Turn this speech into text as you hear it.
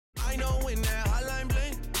know when that hotline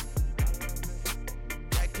bling,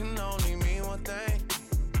 that can only mean one thing.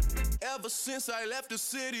 Ever since I left the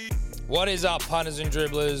city. What is up, punters and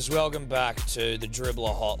dribblers? Welcome back to the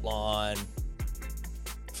Dribbler Hotline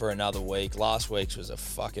for another week. Last week's was a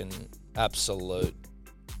fucking absolute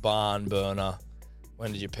barn burner.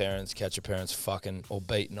 When did your parents catch your parents fucking or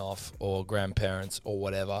beaten off or grandparents or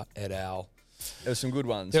whatever et al.? There were some good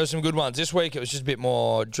ones. There were some good ones. This week it was just a bit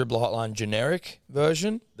more Dribbler Hotline generic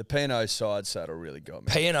version. The P&O side saddle really got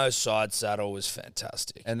me. P&O side saddle was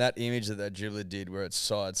fantastic. And that image that dribbler did where it's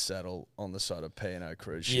side saddle on the side of P&O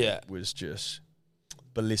cruise ship was just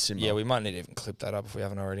bellissimo. Yeah, we might need to even clip that up if we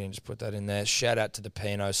haven't already and just put that in there. Shout out to the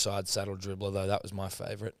P&O side saddle dribbler, though. That was my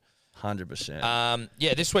favourite. 100%.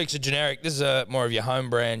 Yeah, this week's a generic. This is a more of your home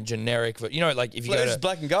brand generic. But you know, like if you go to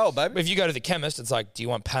black and gold, baby. If you go to the chemist, it's like, do you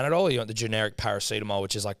want Panadol or you want the generic paracetamol,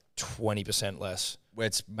 which is like 20% less? Where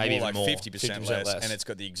it's maybe more even like more. 50% less, and it's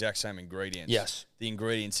got the exact same ingredients. Yes. The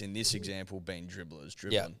ingredients in this example being dribblers,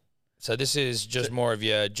 dribbling. Yeah. So this is just more of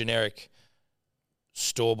your generic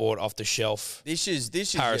store-bought, off-the-shelf This is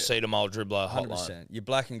paracetamol dribbler 100%. hotline. Your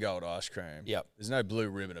black and gold ice cream. Yep. There's no blue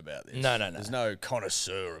ribbon about this. No. There's no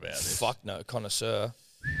connoisseur about this. Fuck no, connoisseur.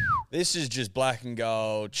 This is just black and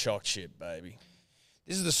gold choc chip, baby.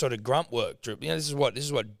 This is the sort of grunt work dribble. You know, this is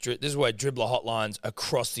where dribbler hotlines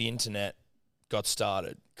across the internet got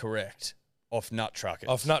started. Correct. Off nut truckers.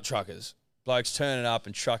 Off nut truckers. Blokes turning up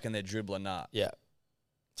and trucking their dribbler nut. Yeah.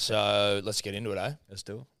 So let's get into it, eh? Let's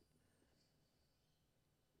do it.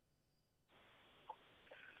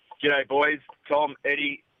 G'day, boys. Tom,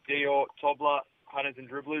 Eddie, Dior, Tobler, hunters and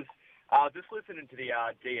dribblers. Just listening to the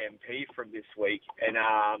DMP from this week, and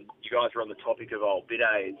you guys were on the topic of old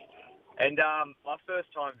bidets. And my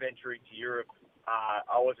first time venturing to Europe,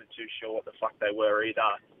 I wasn't too sure what the fuck they were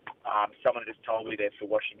either. Someone just told me they're for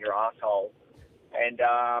washing your asshole. And,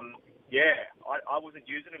 I wasn't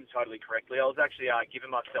using them totally correctly. I was actually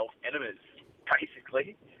giving myself enemas,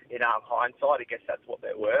 basically. In hindsight, I guess that's what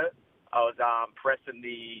they were. I was pressing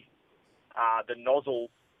the nozzle,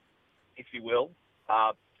 if you will,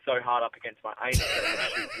 so hard up against my anus that it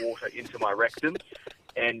would shoot water into my rectum.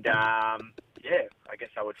 And, I guess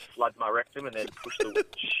I would flood my rectum and then push the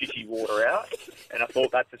shitty water out. And I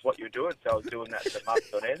thought that's just what you were doing. So I was doing that for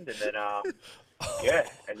months on end. And then,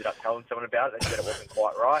 ended up telling someone about it. They said it wasn't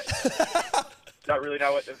quite right. Don't really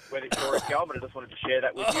know where the story's going, but I just wanted to share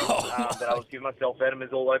that with you, that I was giving myself enemas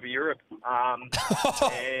all over Europe, and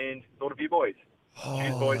thought of you boys.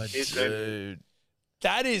 Cheers, boys. Cheers, dude.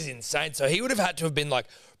 That is insane. So he would have had to have been like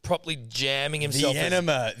properly jamming himself. The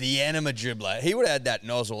enema dribbler. He would have had that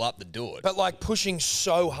nozzle up to do it. But like pushing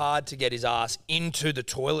so hard to get his ass into the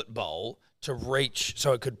toilet bowl to reach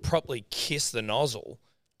so it could properly kiss the nozzle.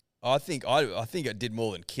 I think it did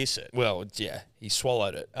more than kiss it. Well, yeah, he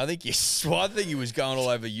swallowed it. I think he was going all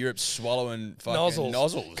over Europe swallowing fucking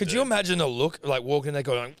nozzles. Could you imagine the look, like walking there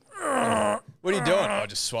going, what are you doing? Oh,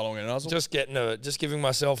 just swallowing a nozzle? Just giving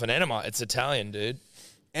myself an enema. It's Italian, dude.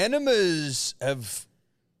 Enemas have...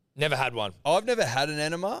 Never had one. I've never had an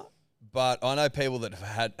enema, but I know people that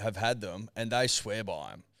have had them, and they swear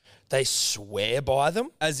by them. They swear by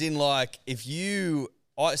them? As in, like, if you...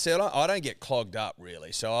 I don't get clogged up,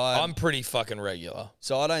 really. So I'm pretty fucking regular.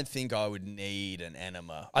 So I don't think I would need an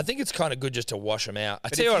enema. I think it's kind of good just to wash them out.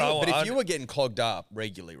 But if you were getting clogged up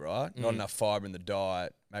regularly, right? Not enough fibre in the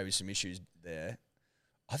diet, maybe some issues there,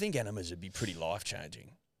 I think enemas would be pretty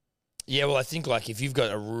life-changing. Yeah, well, I think like if you've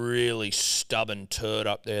got a really stubborn turd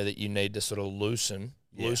up there that you need to sort of loosen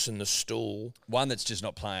the stool. One that's just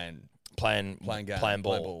not playing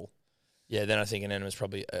ball. Yeah, then I think an enema is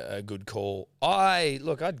probably a good call. I'd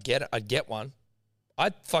get one.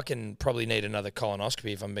 I'd fucking probably need another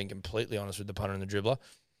colonoscopy if I'm being completely honest with the punter and the dribbler.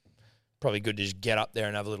 Probably good to just get up there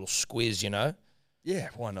and have a little squiz, you know? Yeah,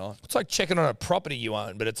 why not? It's like checking on a property you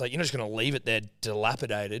own, but it's like you're not just going to leave it there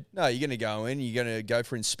dilapidated. No, you're going to go in, you're going to go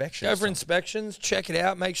for inspections. Go for inspections, check it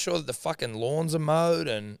out, make sure that the fucking lawns are mowed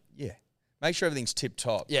and... Yeah. Make sure everything's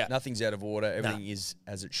tip-top. Yeah. Nothing's out of order. Everything is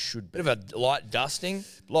as it should be. Bit of a light dusting.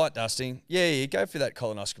 Light dusting. Yeah, go for that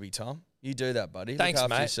colonoscopy, Tom. You do that, buddy. Thanks, Look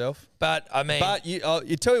after mate. yourself. But, I mean... But you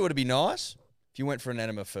tell you what would be nice if you went for an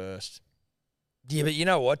enema first. Yeah, but you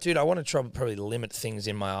know what, dude? I want to probably limit things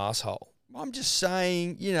in my asshole. I'm just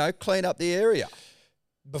saying, clean up the area.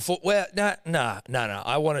 No.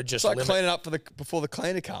 I want to just it's like cleaning up before the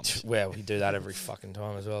cleaner comes. Well, we do that every fucking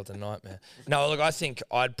time as well. It's a nightmare. No, look, I think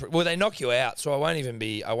they knock you out, so I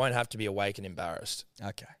won't have to be awake and embarrassed.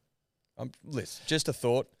 Okay. Listen, just a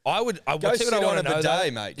thought. Go sit on a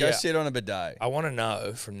bidet, mate. Go sit on a bidet. I want to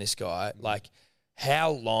know from this guy, like,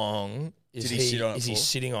 how long is he sit on it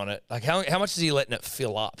sitting on it? Like, how much is he letting it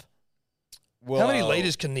fill up? How many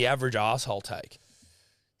litres can the average arsehole take?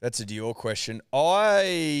 That's a Dior question.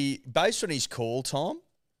 Based on his call, Tom,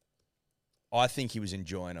 I think he was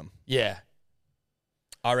enjoying them. Yeah.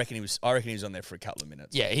 I reckon he was on there for a couple of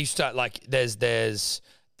minutes. Yeah,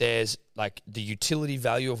 there's like the utility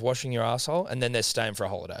value of washing your arsehole, and then there's staying for a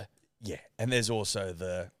holiday. Yeah, and there's also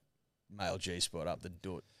the male G-spot up the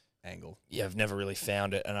doot angle. Yeah, I've never really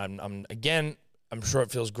found it, and I'm sure it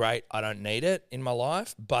feels great. I don't need it in my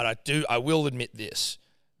life, but I will admit this,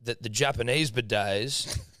 that the Japanese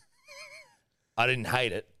bidets, I didn't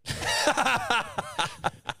hate it.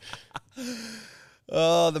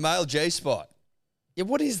 Oh, the male G-spot. Yeah,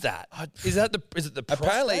 what is that? Is it the prostate?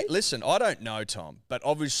 Apparently, listen, I don't know, Tom, but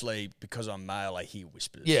obviously because I'm male, I hear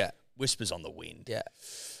whispers. Yeah. Whispers on the wind. Yeah.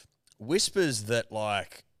 Whispers that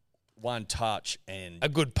like one touch and A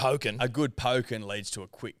good poking. leads to a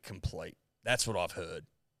quick complete. That's what I've heard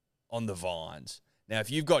on the vines. Now, if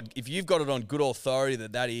you've got it on good authority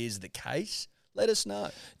that is the case, let us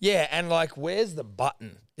know. Yeah, and like, where's the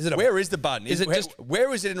button? Where is the button?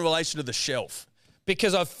 Where is it in relation to the shelf?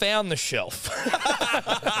 Because I've found the shelf.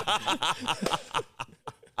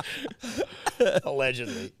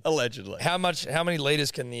 Allegedly. How many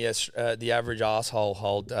litres can the average arsehole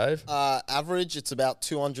hold, Dave? Average, it's about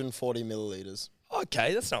 240 millilitres.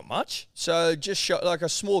 Okay, that's not much. So just like a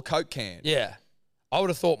small Coke can. Yeah. I would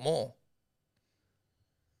have thought more.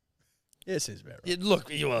 Yes, it's about right. Yeah,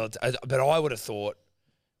 look, but I would have thought,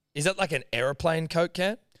 is that like an aeroplane Coke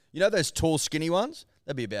can? You know those tall, skinny ones?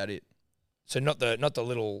 That'd be about it. So not the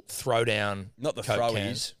little throw-down Not the Coke throw-ins.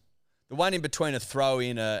 cans. The one in between a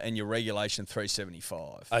throw-in and your regulation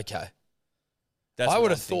 375. Okay. That's I what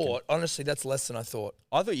would I'm have thinking. thought, honestly, that's less than I thought.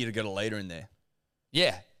 I thought you'd have got a litre in there.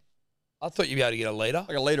 Yeah. I thought you'd be able to get a litre.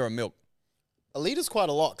 Like a litre of milk. A litre's quite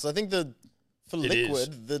a lot, because I think for It liquid,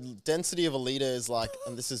 is. the density of a litre is like,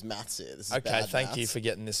 and this is maths here. This is Okay, bad thank maths. you for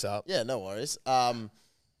getting this up. Yeah, no worries.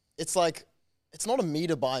 It's like, it's not a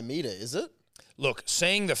metre by metre, is it? Look,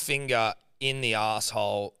 seeing the finger in the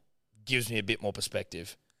arsehole gives me a bit more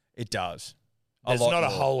perspective. It does. There's not a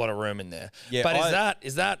whole lot of room in there. Yeah, but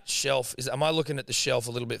is that shelf, am I looking at the shelf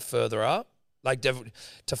a little bit further up? Like,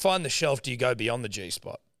 to find the shelf, do you go beyond the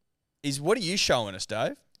G-spot? What are you showing us,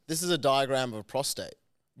 Dave? This is a diagram of a prostate.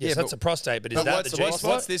 Yes, that's a prostate, but is that the G-spot?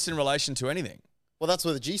 What's this in relation to anything? Well, that's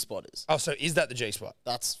where the G-spot is. Oh, so is that the G-spot?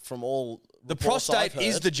 That's from all The reports prostate I've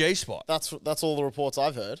is heard. the G-spot. That's all the reports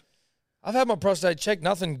I've heard. I've had my prostate checked.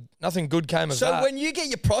 Nothing good came of that. So when you get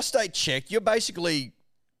your prostate checked, you're basically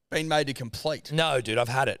been made to complete. No, dude, I've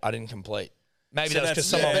had it. I didn't complete. Maybe So that was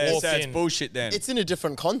because that's- someone yeah, walked so that's in. bullshit then. It's in a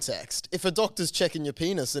different context. If a doctor's checking your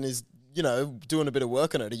penis and is, doing a bit of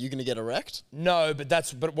work on it, are you going to get erect? No,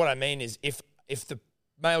 but what I mean is if the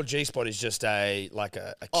male G-spot is just a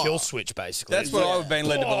kill switch, basically. That's what I've been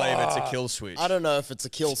led to believe. It's a kill switch. I don't know if it's a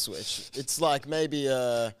kill switch. It's like maybe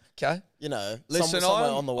Okay. Listen,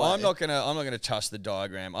 somewhere on the way. I'm not gonna trust the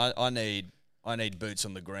diagram. I need boots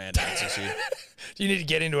on the ground answers here. Do you need to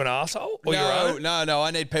get into an arsehole? Or your own? No.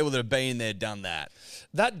 I need people that have been there, done that.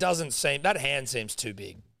 That hand seems too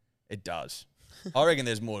big. It does. I reckon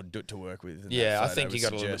there's more to work with. Than Yeah, that I photo think you would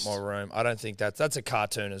got a little bit suggest. more room. I don't think that's a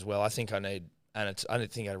cartoon as well. I think I need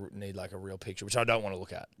like a real picture, which I don't want to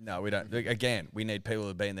look at. No, we don't. Again, we need people that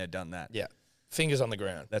have been there, done that. Yeah, fingers on the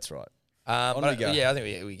ground. That's right. On we go. Yeah, I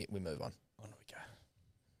think we move on. On we go.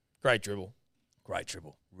 Great dribble. Great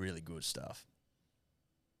dribble. Really good stuff.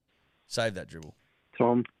 Save that dribble.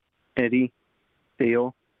 Tom, Eddie,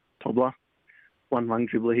 Theo, Tobler, one lung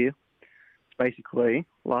dribbler here. Basically,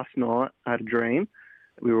 last night I had a dream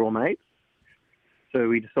that we were all mates. So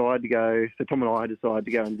Tom and I decided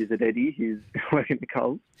to go and visit Eddie, who's working at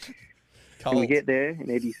Coles. And we get there,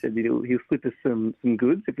 and Eddie said that he'll slip us some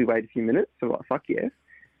goods if we wait a few minutes. So we're like, fuck yeah.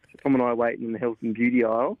 So Tom and I wait in the health and beauty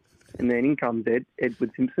aisle, and then in comes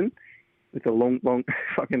Edward Simpson, with a long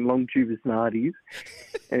tube of Smarties,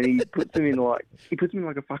 and he puts them in like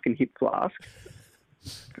a fucking hip flask,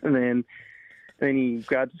 and then he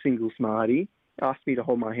grabs a single Smartie, asks me to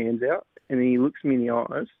hold my hands out, and then he looks me in the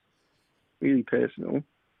eyes, really personal,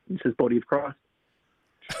 and says, "Body of Christ."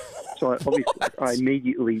 So I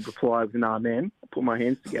immediately reply with an amen. I put my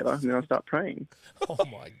hands together, and then I start praying. Oh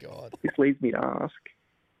my God. This leads me to ask,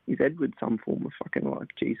 is Edward some form of fucking like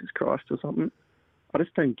Jesus Christ or something? I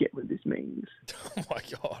just don't get what this means. Oh my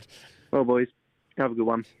God. Well, boys, have a good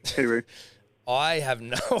one. Hooroo. I have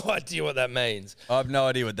no idea what that means. I have no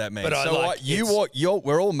idea what that means. But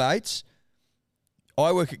we're all mates.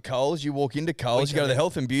 I work at Coles. You walk into Coles. You go to the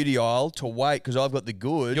health and beauty aisle to wait because I've got the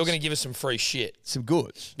goods. You're going to give us some free shit. some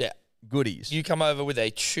goods. Yeah. Goodies. You come over with a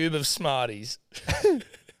tube of Smarties.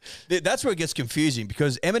 That's where it gets confusing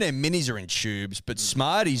because M&M minis are in tubes, but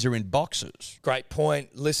Smarties are in boxes. Great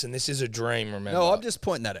point. Listen, this is a dream, remember? No, I'm just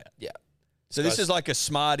pointing that out. Yeah. So this is like a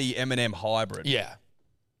Smartie M&M hybrid. Yeah.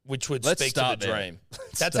 Which would Let's speak to the start there. dream.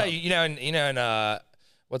 That's how you know in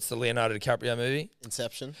what's the Leonardo DiCaprio movie?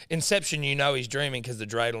 Inception. Inception, you know he's dreaming because the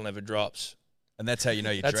dreidel never drops. And that's how you know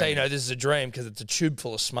you're That's how you dreaming. know this is a dream because it's a tube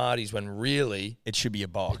full of Smarties when really It should be a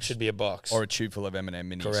box. it should be a box. Or a tube full of M&M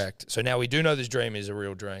minis. Correct. So now we do know this dream is a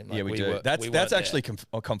real dream. Like Yeah, we do. That's weren't actually there.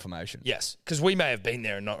 a confirmation. Yes, because we may have been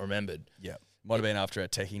there and not remembered. Yeah. Might have been after our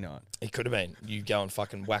techie night. It could have been. You go and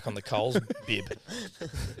fucking whack on the coals bib.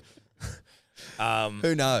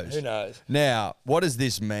 Who knows? Who knows? Now, what does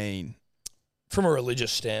this mean? From a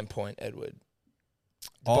religious standpoint, Edward,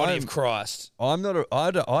 the body of Christ. I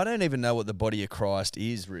don't even know what the body of Christ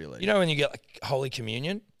is really. You know when you get like Holy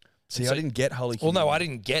Communion? See, so- I didn't get Holy Well, Communion. no, I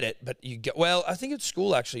didn't get it, but you get. Well, I think at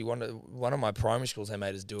school actually, one of my primary schools they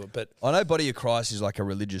made us do it. But I know body of Christ is like a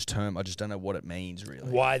religious term. I just don't know what it means really.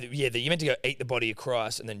 why? Yeah, you meant to go eat the body of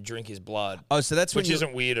Christ and then drink his blood, Oh, so that's when which you,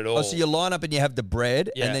 isn't weird at all. Oh, so you line up and you have the bread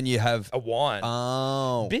Yeah. and then you have a wine.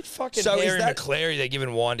 Oh. Bit fucking So is Harry that- McClary. They're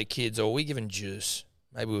giving wine to kids, or are we giving juice?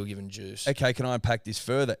 Maybe we were giving juice. Okay, can I unpack this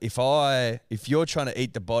further? If you're trying to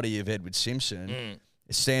eat the body of Edward Simpson,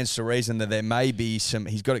 it stands to reason that there may be some.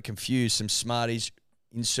 He's got it confused. Some Smarties.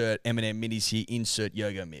 Insert M&M minis here. Insert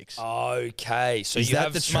Yogo mix. Okay, so Is you that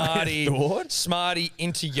have the train of thought? Smarty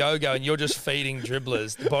into Yogo, and you're just feeding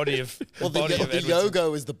dribblers the body of Well, the Edward.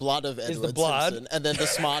 Yogo is the blood of Edward the blood. Simpson, and then the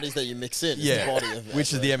Smarties that you mix in is Yeah, the body of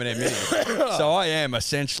which is the M&M minis. So I am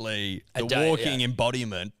essentially the walking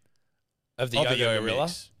embodiment of the of Yogo the Yogo gorilla.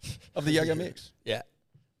 mix. Of the Yogo mix. Yeah,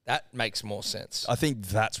 that makes more sense. I think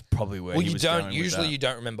that's probably where Well, he you was don't going with usually that. you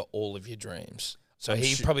don't remember all of your dreams, so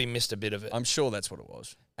he probably missed a bit of it. I'm sure that's what it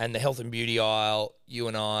was. And the health and beauty aisle, you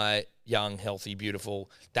and I, young, healthy, beautiful.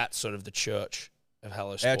 That's sort of the church of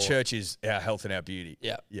Hello Sport. Our church is our health and our beauty.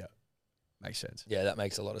 Yeah, Yeah. Makes sense. yeah, that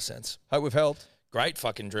makes a lot of sense. Hope we've helped. Great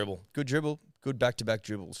fucking dribble. Good dribble. Good back-to-back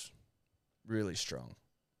dribbles. Really strong.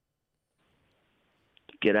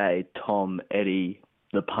 G'day, Tom, Eddie,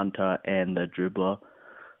 the punter, and the dribbler.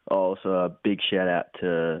 Also, a big shout out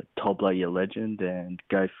to Tobler, your legend, and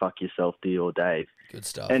go fuck yourself, Dior Dave. Good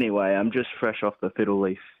stuff. Anyway, I'm just fresh off the fiddle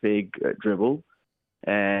leaf fig dribble,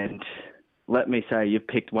 and let me say you've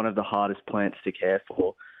picked one of the hardest plants to care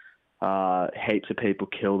for. Heaps of people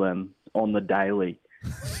kill them on the daily.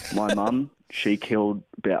 My mum, she killed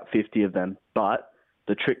about 50 of them, but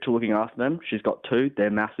the trick to looking after them, she's got 2. They're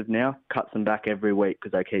massive now. Cuts them back every week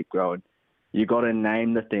because they keep growing. You got to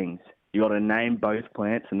name the things. You got to name both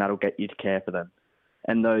plants, and that'll get you to care for them.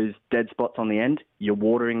 And those dead spots on the end, you're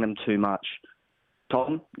watering them too much.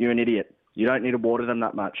 Tom, you're an idiot. You don't need to water them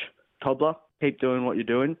that much. Tobler, keep doing what you're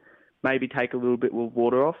doing. Maybe take a little bit of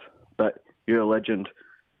water off, but you're a legend.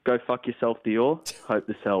 Go fuck yourself, Dior. Hope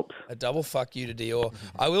this helps. A double fuck you to Dior.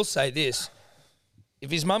 I will say this. If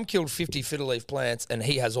his mum killed 50 fiddle leaf plants and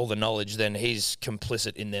he has all the knowledge, then he's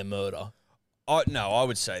complicit in their murder. I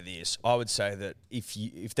would say this. I would say that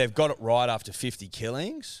if they've got it right after 50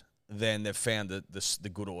 killings, then they've found the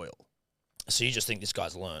good oil. So you just think this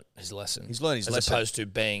guy's learnt his lesson? He's learned his as lesson. opposed to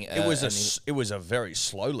being... It was a very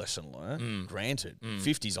slow lesson learned, granted.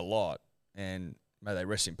 50's a lot, and may they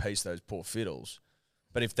rest in peace, those poor fiddles.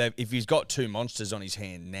 But if he's got 2 monsters on his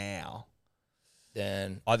hand now,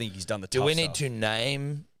 then I think he's done the do tough we need stuff. to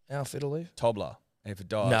name our fiddle leaf? Tobler. And if it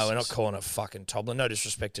dies... No, we're not calling it fucking Tobler. No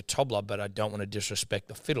disrespect to Tobler, but I don't want to disrespect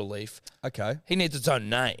the fiddle leaf. Okay. He needs its own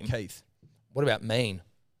name. Keith. What about Mean?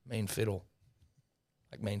 Mean Fiddle.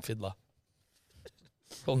 Like Mean Fiddler.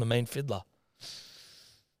 Call him the Mean Fiddler.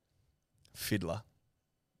 Fiddler.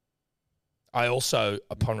 I also,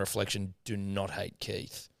 upon reflection, do not hate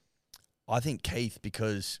Keith. I think Keith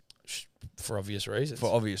because... For obvious reasons.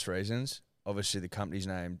 For obvious reasons. Obviously, the company's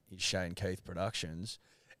name is Shane Keith Productions.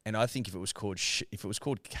 And I think if it was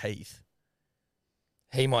called Keith...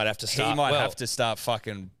 He might have to start. He might have to start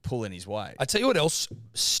fucking pulling his weight. I tell you what else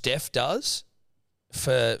Steph does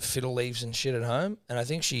for fiddle leaves and shit at home, and I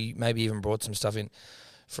think she maybe even brought some stuff in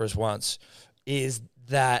for us once, is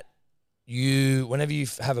that whenever you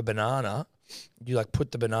have a banana, you like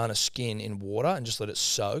put the banana skin in water and just let it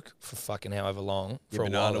soak for fucking however long. For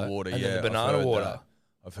banana a while. water, and yeah. then the banana water. That.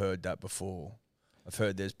 I've heard that before. I've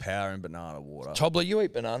heard there's power in banana water. Tobler, you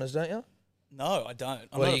eat bananas, don't you? No, I don't.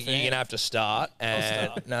 I'm Well, not a you're fan. going to have to start. And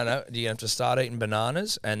start. No, you're going to have to start eating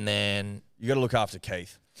bananas, and then You got to look after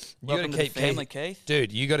Keith. you got to Welcome to the keep family, Keith.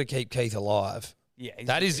 Dude, you got to keep Keith alive.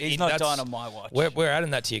 Yeah, He's not dying on my watch. We're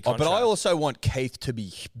adding that to your contract. But I also want Keith to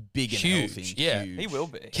be big and Huge, healthy. yeah. Huge. He will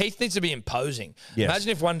be. Keith needs to be imposing. Yes. Imagine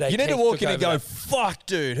if one day You need Keith to walk took in and over go, that- fuck,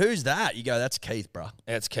 dude, who's that? You go, that's Keith, bro.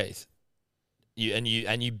 That's Keith.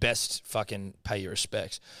 You best fucking pay your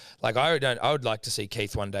respects. Like I would like to see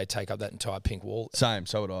Keith one day take up that entire pink wall. Same,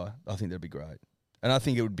 so would I. I think that'd be great. And I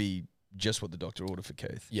think it would be just what the doctor ordered for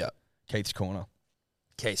Keith. Yeah. Keith's corner.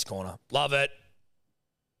 Keith's corner. Love it.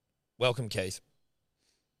 Welcome, Keith.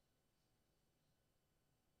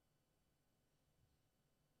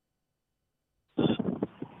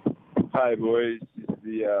 Hi boys,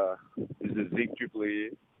 this is Zinc Dribbler here.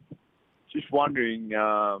 Just wondering,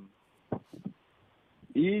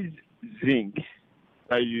 is zinc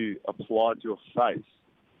that you apply to your face,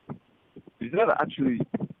 is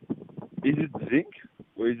it zinc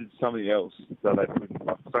or is it something else that they put in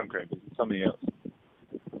like sun cream? Is it something else?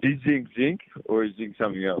 Is zinc or is zinc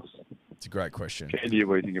something else? It's a great question. Andy,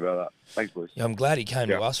 what do you think about that? Thanks, boys. Yeah, I'm glad he came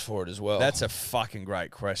to us for it as well. That's a fucking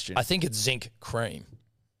great question. I think it's zinc cream.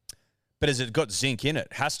 But has it got zinc in it?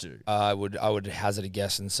 Has to. I would hazard a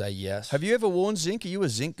guess and say yes. Have you ever worn zinc? Are you a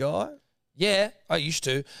zinc guy? Yeah, I used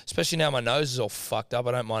to. Especially now my nose is all fucked up.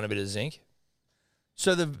 I don't mind a bit of zinc.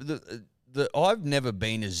 So I've never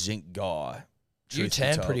been a zinc guy. You truth be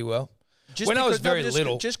tan told. pretty well. Just when I was because- no, very just,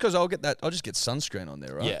 little. Just because I'll get sunscreen on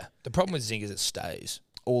there, right? Yeah. The problem with zinc is it stays.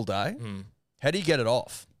 All day. Mm. How do you get it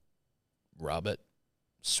off? Rub it,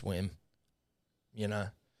 swim, you know.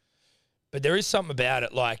 But there is something about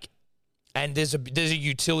it, like, and there's a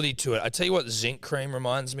utility to it. I tell you what, zinc cream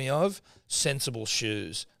reminds me of sensible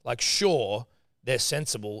shoes. Like, sure, they're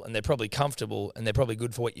sensible and they're probably comfortable and they're probably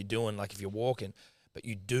good for what you're doing, like if you're walking, but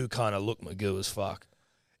you do kind of look magoo as fuck.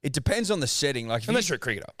 It depends on the setting. Like, Unless you're a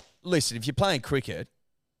cricketer. Listen, if you're playing cricket,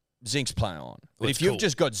 zinc's playing on. But Well, if it's you've cool.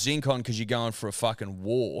 just got zinc on because you're going for a fucking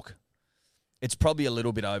walk, it's probably a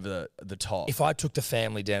little bit over the top. If I took the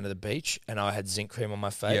family down to the beach and I had zinc cream on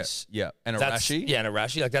my face, yeah, and a that's, rashy. yeah, and a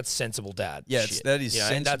rashy, like that's sensible dad. Yeah, shit. that is You know,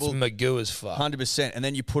 and sensible. that's magoo as fuck. 100%. And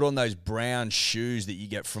then you put on those brown shoes that you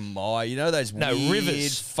get from those weird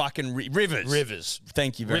Rivers. fucking Rivers. Rivers.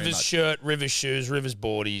 Thank you very Rivers much. shirt, Rivers shoes, Rivers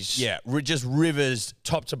boardies. Yeah, just Rivers,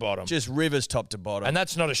 Top to bottom. just Rivers top to bottom. And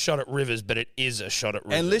that's not a shot at Rivers, but it is a shot at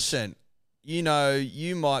Rivers. And listen,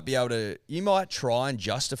 you might try and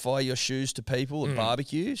justify your shoes to people at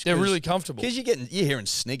barbecues. They're really comfortable. Because you're hearing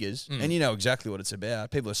sniggers, and you know exactly what it's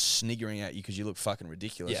about. People are sniggering at you because you look fucking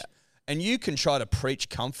ridiculous. Yeah. And you can try to preach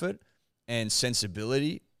comfort and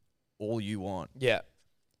sensibility all you want, Yeah.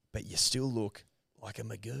 but you still look like a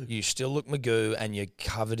magoo. You still look magoo and you're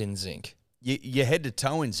covered in zinc. You're head to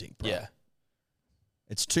toe in zinc, bro. Yeah.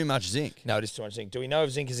 It's too much zinc. No, it is too much zinc. Do we know if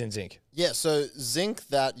zinc is in zinc? Yeah, so zinc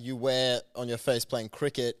that you wear on your face playing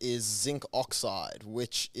cricket is zinc oxide,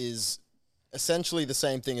 which is essentially the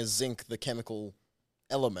same thing as zinc, the chemical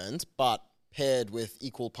element, but paired with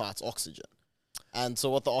equal parts oxygen. And so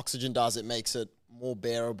what the oxygen does, it makes it more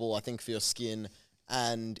bearable, I think, for your skin,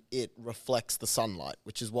 and it reflects the sunlight,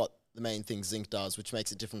 which is what the main thing zinc does, which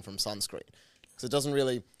makes it different from sunscreen. So it doesn't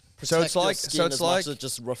really protect your skin as much as it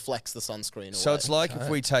just reflects the sunscreen So away. it's like if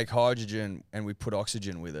we take hydrogen and we put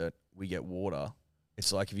oxygen with it, we get water.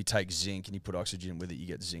 It's like if you take zinc and you put oxygen with it, you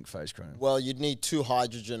get zinc face cream. Well, you'd need 2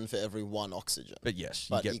 hydrogen for every 1 oxygen. But yes,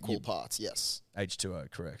 But you get equal parts, yes.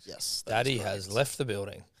 H2O, correct. Yes. that is Daddy correct. has left the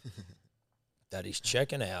building. Daddy's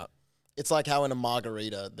checking out. It's like how in a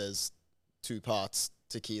margarita, there's 2 parts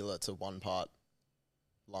tequila to 1 part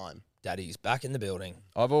lime. Daddy's back in the building.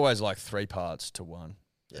 I've always liked 3 parts to 1.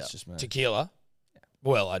 That's Yeah. just me. Tequila.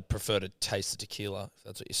 Well, I'd prefer to taste the tequila, if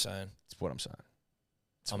that's what you're saying. That's what I'm saying.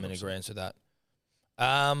 That's I'm what in saying. agreement with that.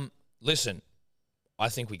 Listen, I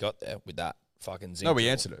think we got there with that fucking zinc. No, we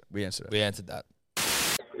drill. answered it. We answered it. We answered that.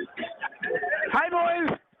 Hey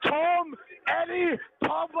boys, Tom, Eddie,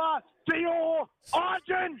 Tobler, Dior,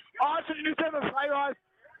 Arjun New Zealand play guys.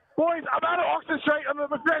 Boys, I'm out of Oxford Street, I'm a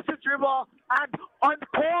progressive dribbler, and I'm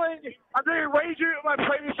doing a redo of my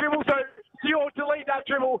previous dribble, so Dior, delete that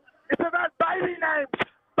dribble. It's about baby names.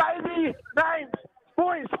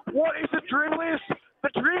 Boys, what is the dribblest? The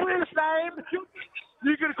dribblest name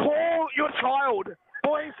you can call your child.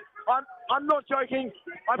 Boys, I'm not joking.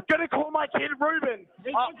 I'm going to call my kid Ruben.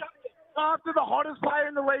 After the hottest player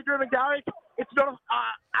in the league, Ruben Garrick, it's not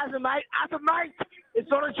as a mate, it's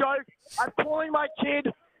not a joke. I'm calling my kid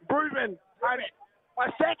Ruben. My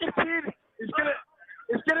second kid is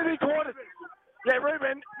gonna be called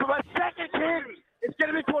Ruben, but my second kid is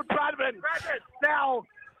gonna be called Bradman. Now,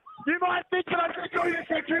 you might think that I'm just doing this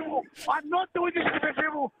for dribble. I'm not doing this for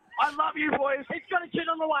dribble. I love you boys. He's got a kid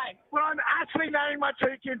on the way. But I'm actually naming my 2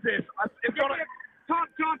 kids this. It's got a Tom,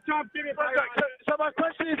 Tom, give me a so my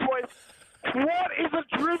question is, boys, what is the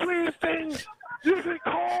dribbliest thing you can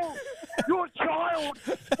call your child?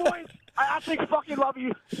 Boys, I actually fucking love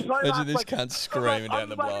you so much. Imagine this cunt screaming down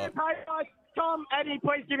the block. Tom, Eddie,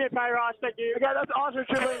 please give me a pay rise. Thank you. Okay, that's awesome,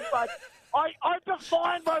 dribbling. But I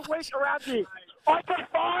define my week around you. I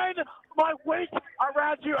define my week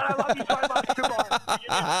around you, and I love you so much.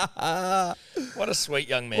 Goodbye. What a sweet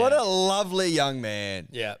young man. What a lovely young man.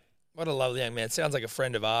 Yeah. What a lovely young man. Sounds like a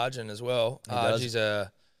friend of Arjun as well. Arjun's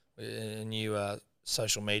a new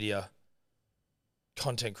social media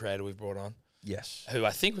content creator we've brought on. Yes. Who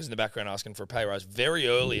I think was in the background asking for a pay rise. Very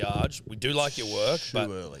early, Arj. We do like your work, but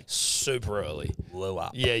early. super early. Woo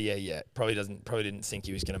up. Yeah. Probably didn't think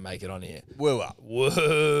he was going to make it on here. Woo up.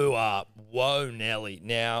 Woo up. Whoa, Nelly.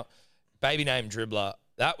 Now, baby name Dribbler.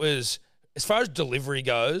 That was, as far as delivery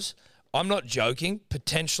goes, I'm not joking.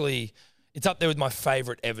 Potentially, it's up there with my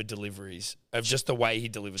favourite ever deliveries of just the way he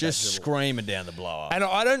delivered Just that dribble. screaming down the blower. And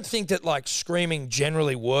I don't think that, like, screaming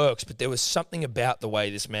generally works, but there was something about the way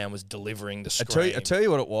this man was delivering the scream. I tell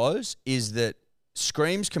you what it was, is that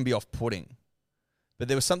screams can be off-putting. But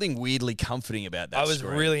there was something weirdly comforting about that. I was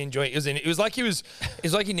scream. really enjoying it. It was like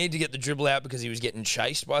he needed to get the dribble out because he was getting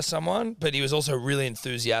chased by someone, but he was also really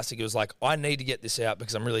enthusiastic. He was like, I need to get this out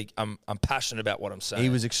because I'm passionate about what I'm saying. He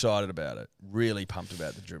was excited about it. Really pumped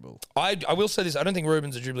about the dribble. I will say this. I don't think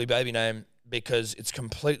Ruben's a dribbly baby name because it's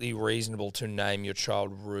completely reasonable to name your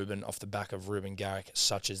child Ruben off the back of Ruben Garrick,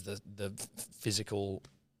 such as the physical,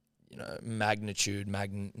 magnitude,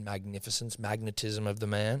 magnificence, magnetism of the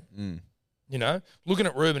man. Mm. Looking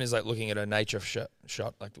at Ruben is like looking at a nature shot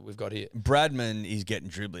like we've got here. Bradman is getting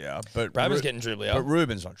dribblier, but Bradman's getting dribblier. But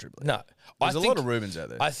Ruben's not dribbly. No. There's a lot of Rubens out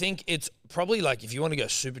there. I think it's probably like if you want to go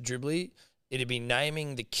super dribbly, it'd be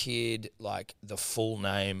naming the kid like the full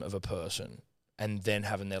name of a person and then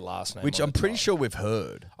having their last name. Which on I'm the pretty top. sure we've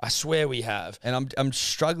heard. I swear we have. And I'm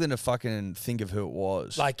struggling to fucking think of who it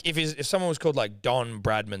was. Like if someone was called like Don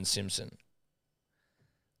Bradman Simpson,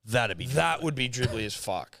 that would be dribbly as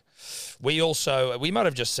fuck. We might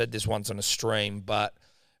have just said this once on a stream, but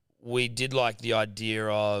we did like the idea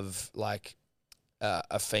of like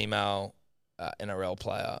a female NRL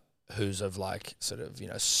player who's of like sort of,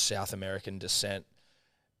 South American descent.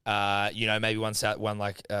 Maybe one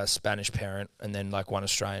like a Spanish parent and then like one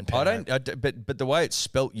Australian parent. But the way it's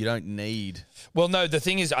spelt, you don't need. Well, no, the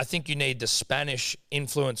thing is, I think you need the Spanish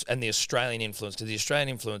influence and the Australian influence because the Australian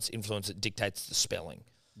influence it dictates the spelling.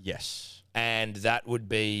 Yes. And that would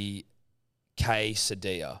be K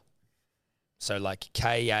Sadia. So like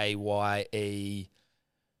Kaye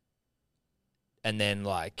and then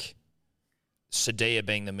like Sadia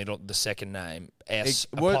being the second name.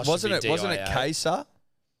 Wasn't it Kaysa?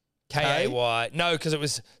 Kay? No, because it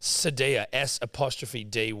was Sadia.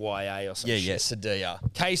 S''DYA or something. Yeah, Sadia.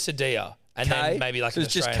 K Sadia. And then maybe like so an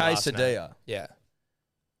it's just Australian K last name. Sadia. Yeah.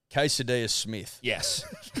 K Sadia Smith. Yes.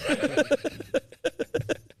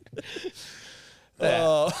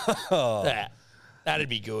 That'd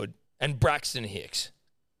be good. And Braxton Hicks.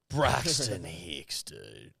 Braxton Hicks,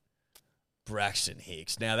 dude. Braxton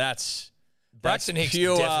Hicks. Now that's Braxton Hicks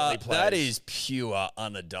pure, definitely plays. That is pure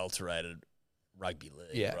unadulterated rugby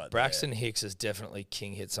league. Yeah, right Braxton Hicks has definitely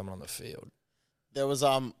king hit someone on the field. There was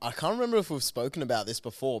I can't remember if we've spoken about this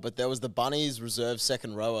before, but there was the Bunnies reserve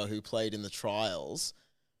second rower who played in the trials,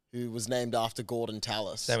 who was named after Gordon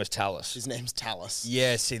Tallis. His name was Tallis. His name's Tallis.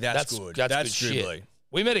 Yeah, see, that's good. That's good dribbly. shit.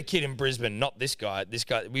 We met a kid in Brisbane, not this guy.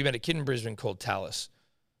 We met a kid in Brisbane called Tallis,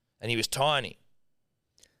 and he was tiny,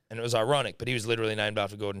 and it was ironic, but he was literally named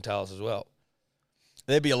after Gordon Tallis as well.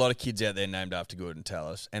 There'd be a lot of kids out there named after Gordon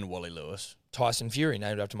Tallis and Wally Lewis. Tyson Fury,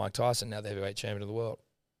 named after Mike Tyson, now the heavyweight champion of the world.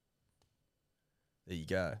 There you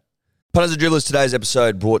go. Punters and Dribblers, today's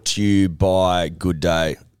episode brought to you by Good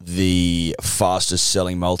Day, the fastest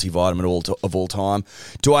selling multivitamin of all time.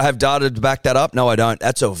 Do I have data to back that up? No, I don't.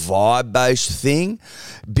 That's a vibe-based thing.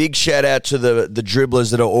 Big shout out to the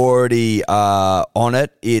dribblers that are already on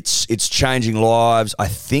it. It's changing lives. I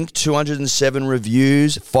think 207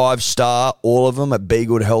 reviews, 5-star, all of them at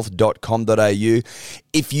begoodhealth.com.au.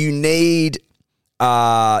 If you need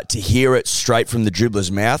to hear it straight from the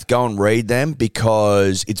dribbler's mouth, go and read them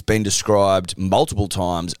because it's been described multiple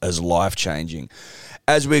times as life-changing.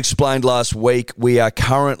 As we explained last week, we are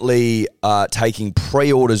currently taking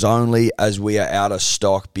pre-orders only as we are out of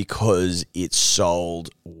stock because it's sold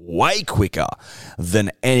way quicker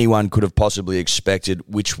than anyone could have possibly expected,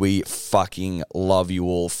 which we fucking love you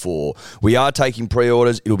all for. We are taking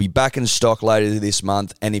pre-orders. It'll be back in stock later this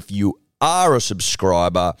month, and if you are a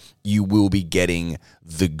subscriber, you will be getting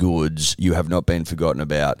the goods. You have not been forgotten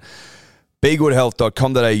about.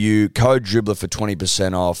 BeGoodHealth.com.au, code Dribbler for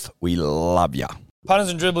 20% off. We love ya. Punters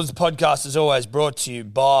and Dribblers, the podcast is always brought to you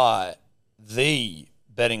by the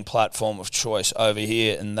betting platform of choice over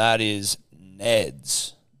here, and that is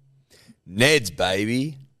Neds. Neds,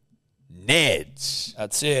 baby. Neds.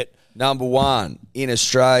 That's it. Number one in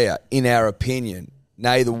Australia, in our opinion.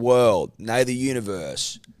 Nay the world, nay the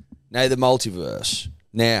universe, nay the multiverse.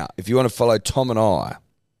 Now, if you want to follow Tom and I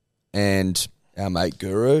and our mate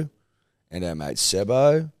Guru and our mate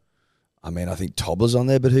Sebo, I mean, I think Tobler's on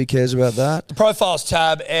there, but who cares about that? The Profiles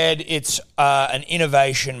tab, Ed, it's an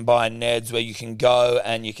innovation by Neds where you can go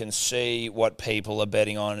and you can see what people are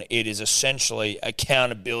betting on. It is essentially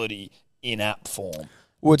accountability in app form.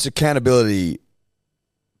 Well, it's accountability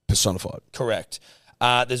personified. Correct.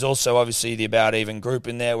 There's also obviously the About Even group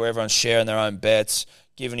in there where everyone's sharing their own bets,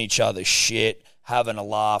 giving each other shit, having a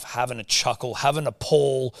laugh, having a chuckle, having a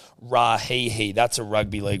Paul Rahihi. That's a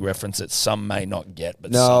rugby league reference that some may not get. But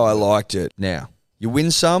no, I liked it. Now, you win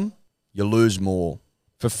some, you lose more.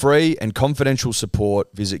 For free and confidential support,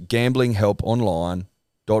 visit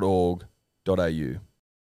gamblinghelponline.org.au.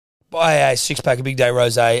 Buy a six-pack of Big Day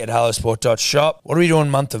Rosé at hellosport.shop. What are we doing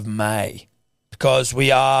month of May? Because we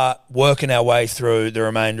are working our way through the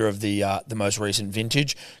remainder of the most recent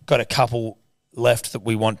vintage. Got a couple left that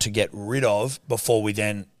we want to get rid of before we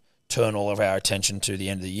then turn all of our attention to the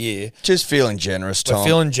end of the year. Just feeling generous, Tom. We're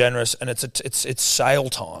feeling generous, and it's sale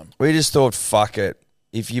time. We just thought, fuck it.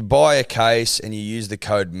 If you buy a case and you use the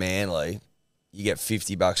code MANLY, you get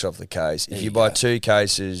 $50 off the case. If you buy 2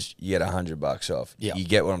 cases, you get $100 off. Yep. You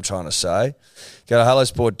get what I'm trying to say? Go to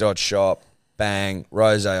hellosport.shop. Bang,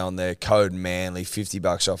 rosé on there, code MANLY,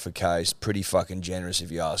 $50 off a case. Pretty fucking generous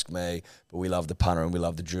if you ask me. But we love the punter and we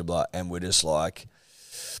love the dribbler, and we're just like,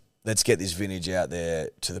 let's get this vintage out there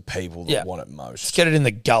to the people that want it most. Let's get it in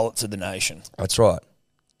the gullets of the nation. That's right.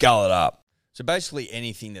 Gull it up. So basically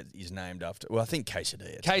anything that is named after, well, I think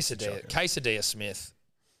quesadilla. Quesadilla Smith.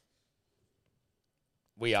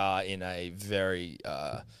 We are in a very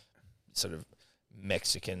sort of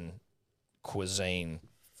Mexican cuisine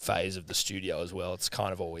phase of the studio as well. It's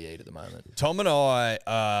kind of all we eat at the moment. Tom and I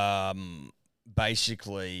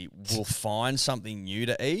basically will find something new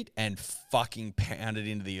to eat and fucking pound it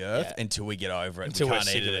into the earth until we get over it. Until we we're can't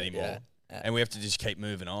sick eat of it it, anymore. yeah. And we have to just keep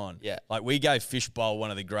moving on. Yeah. Like we gave fishbowl one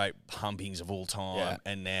of the great humpings of all time,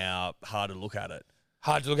 and now hard to look at it.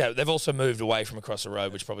 Hard to look at. They've also moved away from across the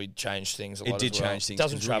road, which probably changed things a lot. It did as well. change things.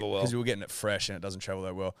 Doesn't travel well. Because we were getting it fresh and it doesn't travel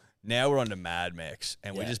that well. Now we're on to Mad Mex,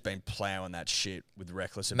 and we've just been plowing that shit with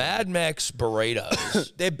reckless Mad Mex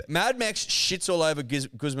burritos. Mad Mex shits all over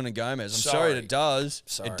Guzman and Gomez. I'm sorry, it does.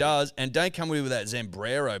 It does. And don't come with that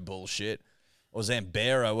Zambrero bullshit or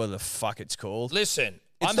Zambero, whatever the fuck it's called. Listen,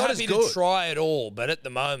 It's I'm not happy as to good. try it all, but at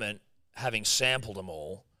the moment, having sampled them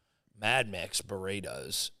all, Mad Mex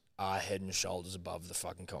burritos are head and shoulders above the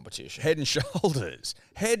fucking competition. Head and shoulders.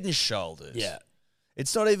 Head and shoulders. Yeah.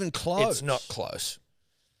 It's not even close. It's not close.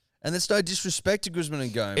 And there's no disrespect to Guzman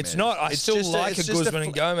and Gomez. It's not. I still like a Guzman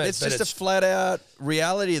and Gomez. It's just a flat out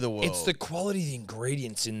reality of the world. It's the quality of the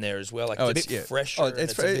ingredients in there as well. Like it's a bit fresher. Oh,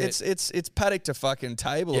 it's paddock to fucking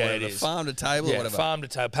table or whatever. It is. Farm to table or whatever. Farm to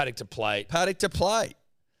table, paddock to plate. Paddock to plate.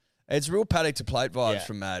 It's real paddock to plate vibes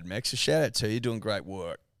from Mad Mex. So shout out to you. You're doing great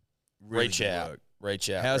work. Really Reach good out. work. Reach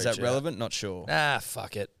out. How is reach that out. relevant? Not sure. Nah,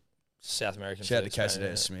 fuck it. South American. Shout out food, to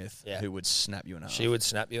Australian, Quesadilla Smith, yeah. who would snap you in half. She would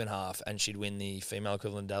snap you in half, and she'd win the female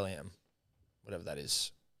equivalent Dally M, whatever that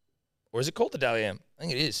is. Or is it called the Dally M? I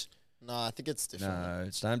think it is. No, I think it's different. No,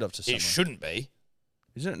 it's named after someone. It shouldn't be.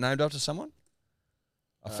 Isn't it named after someone?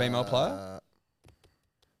 A female player?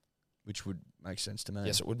 Which would make sense to me.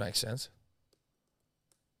 Yes, it would make sense.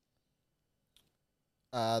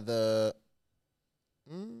 Might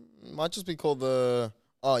just be called the.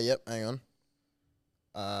 Oh, yep. Hang on.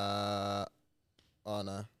 Oh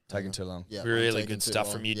no. Taking too long. Yeah, Really good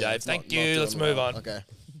stuff from you, Dave. Thank you. Let's move on. Okay.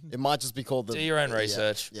 It might just be called the. Do your own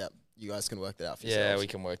research. Yeah. You guys can work that out for yourselves. Yeah, we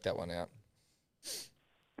can work that one out.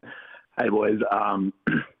 Hey boys,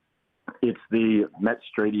 it's the Matt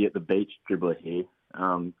Streety at the beach dribbler here.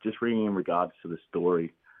 Just ringing in regards to the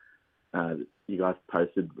story you guys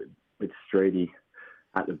posted with Streety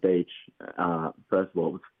at the beach. First of all,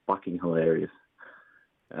 it was fucking hilarious.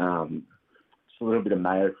 Just a little bit of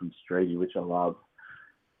mayo from Streety, which I love.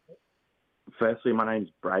 Firstly, my name's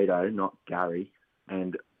Brado, not Gary.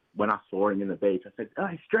 And when I saw him in the beach, I said,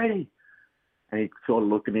 "Hey, Streety." And he sort of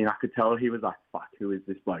looked at me, and I could tell he was like, "Fuck, who is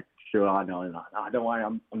this bloke?" Sure, I know. And don't worry,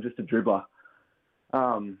 I'm just a dribbler.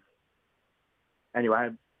 Anyway,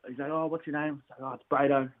 he's like, "Oh, what's your name?" I said, "Oh, it's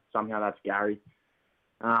Brado." Somehow that's Gary.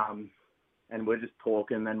 And we're just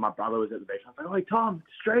talking. And then my brother was at the beach. I was like, "Oh, hey, Tom,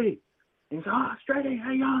 it's Streety." He's like, oh, Strady,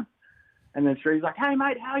 how you going? And then Strady's like, hey,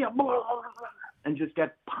 mate, how you? And just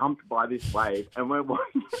gets pumped by this wave. And we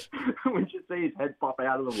just see his head pop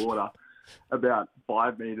out of the water about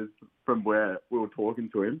 5 meters from where we were talking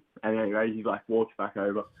to him. And anyway, he like walks back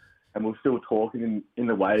over, and we're still talking in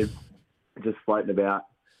the wave, just floating about.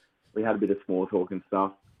 We had a bit of small talk and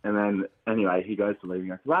stuff. And then, anyway, he goes to leave and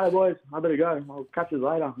goes, right, boys, I better go. I'll catch you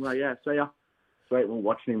later. I'm like, yeah, see ya. Sweet, we're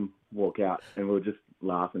watching him walk out, and we were just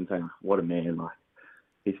laughing, saying, what a man. Like,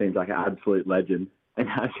 he seems like an absolute legend. And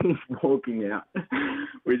as he's walking out,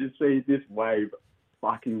 we just see this wave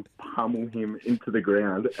fucking pummel him into the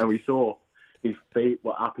ground. And we saw his feet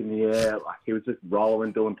were up in the air. Like, he was just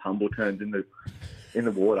rolling, doing tumble turns in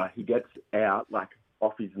the water. He gets out, like,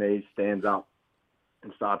 off his knees, stands up,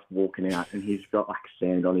 and starts walking out, and he's got like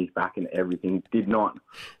sand on his back and everything. Did not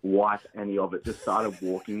wipe any of it, just started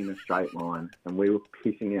walking in a straight line, and we were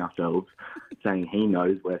pissing ourselves saying he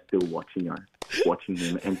knows we're still watching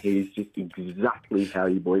him, and he's just exactly how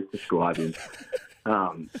you boys describe him.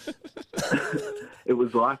 It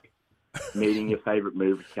was like meeting your favourite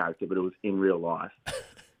movie character, but it was in real life.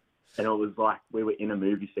 And it was like we were in a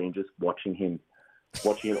movie scene just watching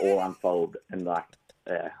it all unfold, and like,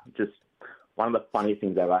 just one of the funniest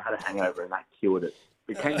things ever. I had a hangover and that cured it.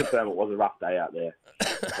 It came to confirm it was a rough day out there.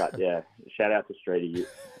 But yeah, shout out to Streety, you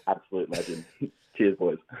absolute legend. Cheers,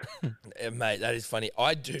 boys. Yeah, mate, that is funny.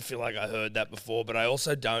 I do feel like I heard that before, but I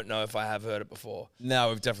also don't know if I have heard it before. No,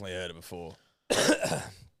 we've definitely heard it before.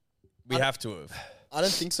 We have to have. I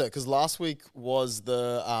don't think so, because last week was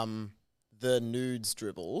the nudes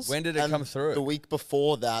dribbles. When did it come through? The week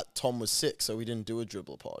before that, Tom was sick, so we didn't do a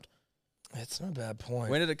dribbler pod. That's not a bad point.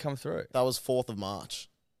 When did it come through? That was 4th of March.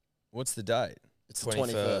 What's the date? It's the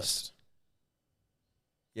 21st.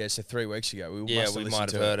 Yeah, so 3 weeks ago. We might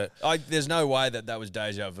have heard it. There's no way that was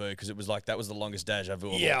deja vu, because it was like that was the longest deja vu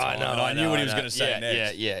of all time. I know. And I knew what he was going to say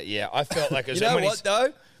next. Yeah. I felt like it was. You know what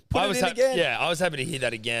though? Put it in again. Yeah, I was happy to hear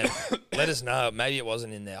that again. Let us know. Maybe it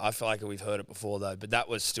wasn't in there. I feel like we've heard it before though, but that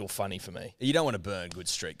was still funny for me. You don't want to burn good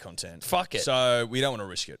street content. Fuck it. So we don't want to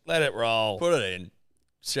risk it. Let it roll. Put it in.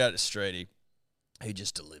 Shout out to Streety. He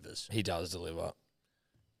just delivers. He does deliver.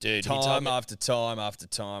 Dude, time after time after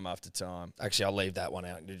time after time. Actually, I'll leave that one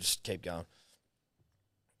out. You just keep going.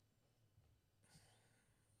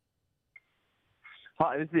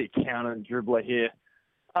 Hi, this is the accountant dribbler here.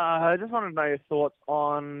 I just wanted to know your thoughts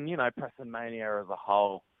on, Preston Mania as a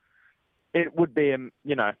whole. It would be,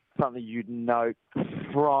 something you'd note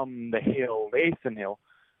from the Eastern Hill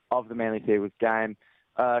of the Manly Seagulls game.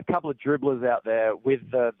 A couple of dribblers out there with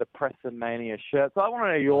the Preston Mania shirt. So I want to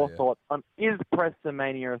know your thoughts on, is Preston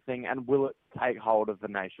Mania a thing, and will it take hold of the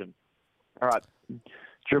nation? All right,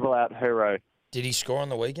 dribble out, hero. Did he score on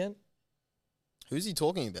the weekend? Who's he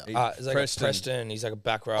talking about? It's like Preston. He's like a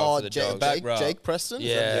back row for the Dogs. Jake Preston?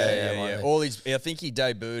 Yeah. I think he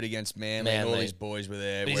debuted against Manly. And all his boys were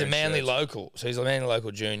there. But he's a Manly local. So he's a Manly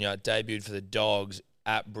local junior. Debuted for the Dogs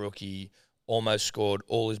at Brookie. Almost scored.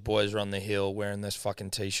 All his boys were on the hill wearing those fucking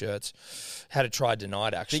T-shirts. Had a try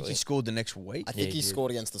denied, actually. I think he scored the next week. I think he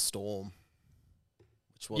scored against the Storm.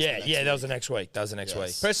 That was the next week. That was the next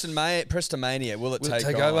week. Preston Mania, will it take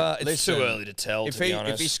over? It's too early to tell, to be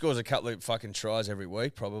honest. If he scores a couple of fucking tries every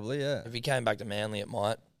week, probably, yeah. If he came back to Manly, it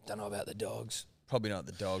might. Don't know about the Dogs. Probably not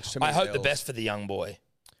the Dogs. I hope the best for the young boy.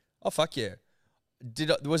 Oh, fuck yeah.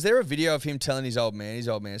 Was there a video of him telling his old man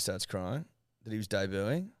starts crying, that he was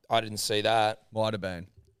debuting? I didn't see that. Might have been.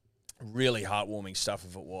 Really heartwarming stuff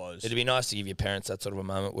if it was. It'd be nice to give your parents that sort of a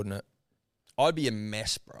moment, wouldn't it? I'd be a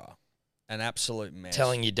mess, bruh. An absolute mess.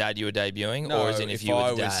 Telling your dad you were debuting? No, or as in if you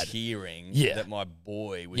were the dad? I was hearing that my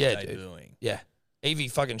boy was debuting. Dude. Yeah. Evie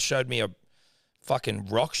fucking showed me a fucking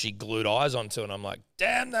rock she glued eyes onto, and I'm like,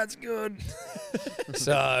 damn, that's good.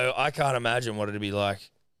 So I can't imagine what it'd be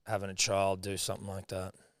like having a child do something like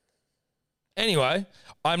that. Anyway,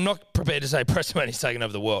 I'm not prepared to say Preston Mania's taking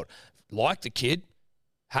over the world. Like the kid.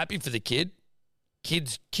 Happy for the kid.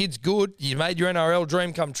 Kid's good. You made your NRL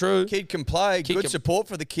dream come true. Kid can play. Good support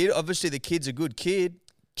for the kid. Obviously, the kid's a good kid.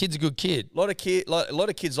 Kid's a good kid. A lot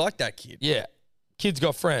of kids like that kid. Yeah. Kid's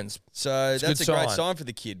got friends. So that's a great sign for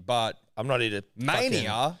the kid. But I'm not here to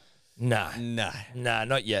Mania. Nah,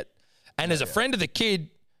 not yet. And as a friend of the kid,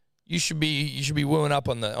 you should be wooing up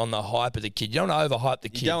on the hype of the kid. You don't overhype the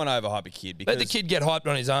kid. You don't want to overhype a kid because let the kid get hyped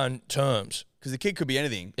on his own terms. Because the kid could be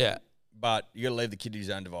anything. Yeah. But you got to leave the kid to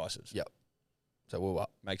his own devices. Yep. So we'll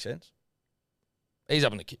up. Makes sense? He's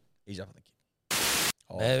up on the kid.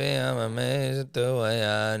 Oh. Maybe I'm amazed at the way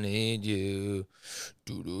I need you.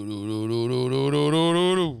 All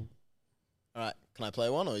right. Can I play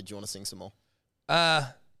one, or do you want to sing some more?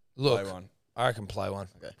 Look. Play one. I reckon play one.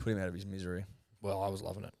 Okay. Put him out of his misery. Well, I was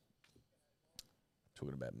loving it.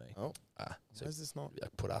 Talking about me. Oh, So why is this not?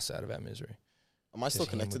 put us out of our misery. Am I still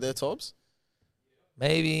connected there, Tobbs?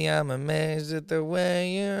 Maybe I'm amazed at the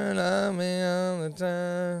way you love me all the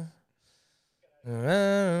time.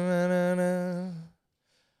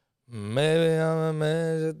 Maybe I'm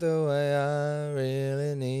amazed at the way I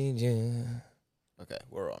really need you. Okay,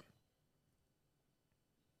 we're on.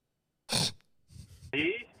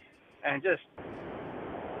 And just,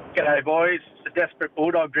 g'day boys, it's the Desperate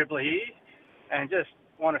Bulldog Dribbler here, and just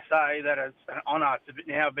want to say that it's an honour to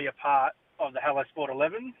now be a part of the Hello Sport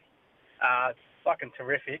 11. It's fucking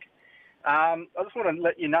terrific. I just want to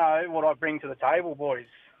let you know what I bring to the table, boys.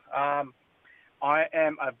 I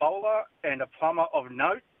am a bowler and a plumber of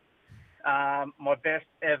note. My best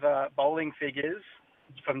ever bowling figures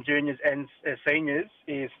from juniors and seniors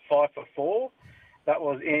is 5'4". That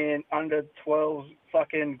was in under 12's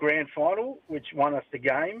fucking grand final, which won us the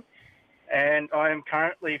game. And I am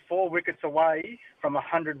currently 4 wickets away from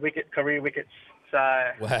 100 career wickets.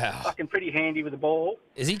 So Wow. fucking pretty handy with the ball.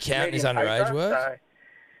 Is he counting his Medium underage paper, work? So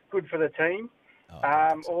good for the team.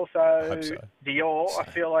 Hope Also, so. Dior, I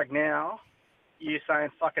feel like now you saying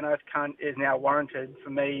fucking oath cunt is now warranted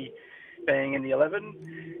for me being in the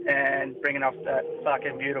 11 and bringing off that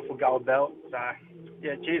fucking beautiful gold belt. So,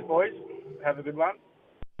 yeah, cheers, boys. Have a good one.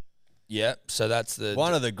 Yeah, so that's the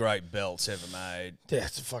One of the great belts ever made. Yeah,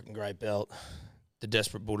 it's a fucking great belt. The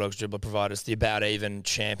Desperate Bulldogs Dribbler provide us the About Even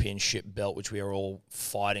Championship belt, which we are all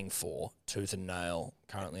fighting for, tooth and nail,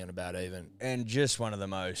 currently on About Even. And just one of the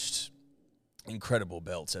most incredible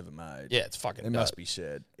belts ever made. Yeah, it's fucking It dope. must be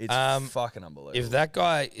said. It's fucking unbelievable. If that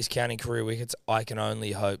guy is counting career wickets, I can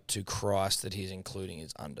only hope to Christ that he's including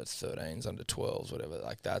his under 13s, under 12s, whatever.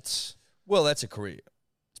 Like, that's... Well, that's a career.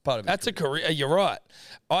 It's part of it. That's a career. You're right.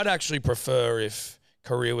 I'd actually prefer if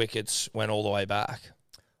career wickets went all the way back.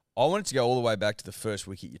 I want it to go all the way back to the first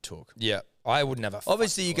wicket you took. Yeah, I would never.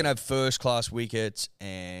 Obviously, you can have first-class wickets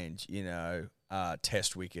and,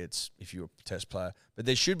 test wickets if you're a test player. But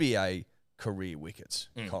there should be a career wickets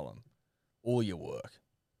column. All your work.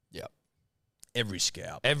 Yeah. Every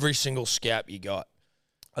scalp. Every single scalp you got.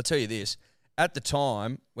 I'll tell you this. At the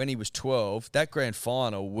time, when he was 12, that grand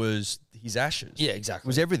final was his ashes. Yeah, exactly.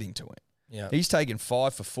 It was everything to him. Yeah. He's taken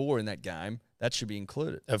 5 for 4 in that game. That should be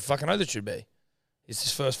included. I fucking know that should be. It's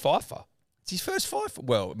his first fifer. It's his first fifer.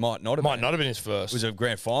 Well, it might not have Might been. not have been his first. It was a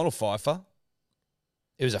grand final fifer.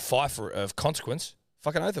 It was a fifer of consequence.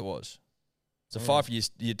 Fucking oath it was. It's a fifer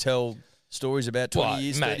you tell stories about 20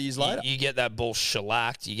 years, 30 years later. You get that ball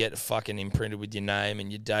shellacked, you get it fucking imprinted with your name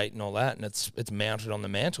and your date and all that, and it's mounted on the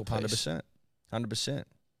mantelpiece. 100%.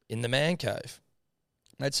 In the man cave.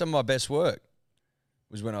 Mate, some of my best work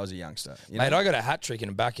was when I was a youngster. Mate, I got a hat trick in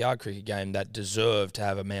a backyard cricket game that deserved to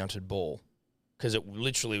have a mounted ball because it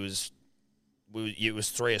literally was it was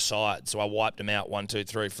 3 aside, so I wiped them out 1, 2,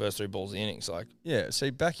 3, first 3 balls of the innings. Like, yeah,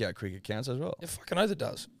 see, backyard cricket counts as well. Yeah, fucking oath it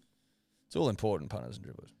does. It's all important, punters and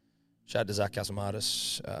dribblers. Shout out to Zach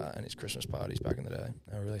Casamatis and his Christmas parties back in the day.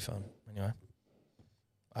 They were really fun. Anyway,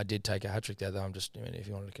 I did take a hat trick there, though. If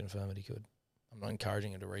you wanted to confirm it, he could. I'm not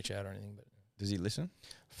encouraging him to reach out or anything, but does he listen?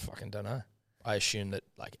 Fucking don't know. I assume that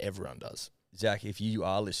like everyone does. Zach, if you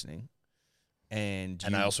are listening, and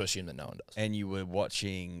I also assume that no one does, and you were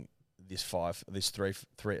watching this three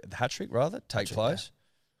the hat trick rather take place,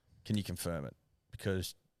 can you confirm it?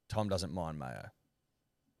 Because Tom doesn't mind Mayo.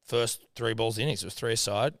 First 3 balls innings, it was 3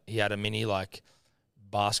 aside. He had a mini like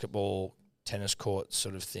basketball tennis court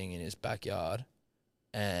sort of thing in his backyard.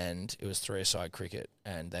 And it was 3 aside cricket,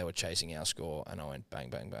 and they were chasing our score, and I went bang,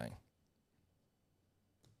 bang, bang.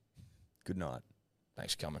 Good night.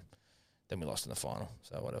 Thanks for coming. Then we lost in the final,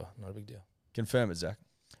 so whatever, not a big deal. Confirm it, Zach.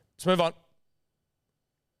 Let's move on.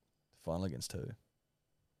 Final against who?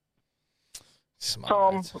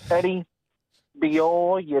 Tom, Eddie,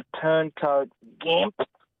 Dior, your turncoat, Gimp,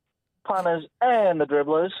 punters, and the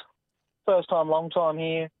dribblers. First time, long time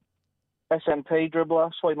here. SMP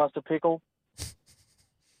dribbler, sweet mustard pickle.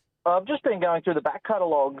 I've just been going through the back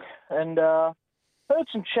catalogue and heard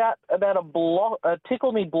some chat about a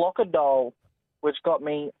Tickle Me Blocker doll, which got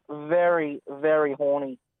me very, very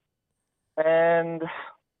horny. And,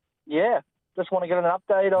 yeah, just want to get an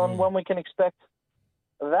update on when we can expect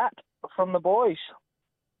that from the boys.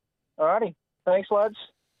 Alrighty. Thanks, lads.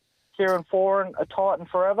 Kieran Foran, a Titan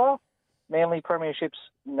forever. Manly premierships,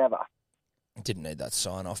 never. Didn't need that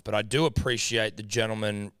sign off, but I do appreciate the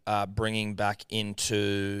gentleman bringing back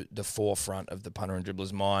into the forefront of the punter and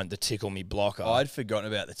dribbler's mind the tickle me blocker. I'd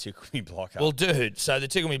forgotten about the tickle me blocker. Well, dude, so the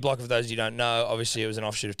tickle me blocker, for those of you who don't know, obviously it was an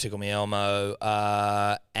offshoot of Tickle Me Elmo,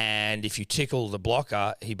 and if you tickle the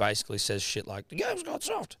blocker, he basically says shit like, the game's got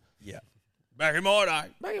soft. Yeah. Back in my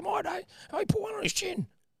day. Oh, he put one on his chin.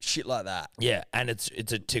 Shit like that. Yeah, and it's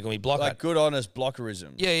a tickle me blocker. Like good, honest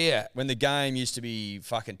blockerism. Yeah. When the game used to be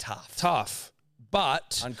fucking tough.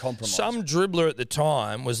 But Uncompromised. some dribbler at the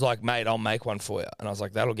time was like, mate, I'll make one for you. And I was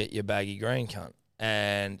like, that'll get you a baggy green, cunt.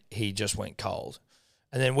 And he just went cold.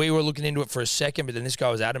 And then we were looking into it for a second, but then this guy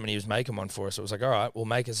was adamant he was making one for us. So it was like, all right, we'll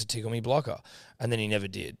make us a tickle me blocker. And then he never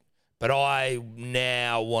did. But I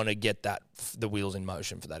now want to get the wheels in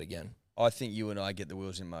motion for that again. I think you and I get the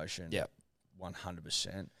wheels in motion. Yep.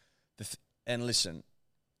 100%. And listen,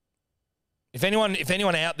 if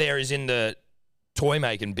anyone out there is in the toy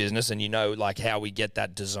making business and you know like how we get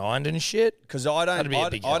that designed and shit, because I don't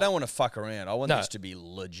want to fuck around. I want No. this to be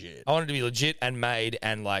legit. I want it to be legit and made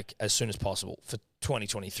and like as soon as possible for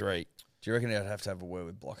 2023. Do you reckon I'd have to have a word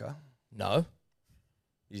with Blocker? No.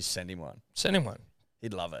 You just send him one. Send him one.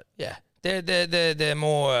 He'd love it. Yeah. They're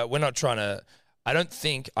more, we're not trying to, I don't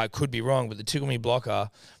think, I could be wrong, but the Tickle Me Blocker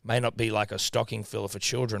may not be like a stocking filler for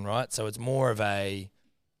children, right? So it's more of a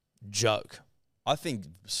joke. I think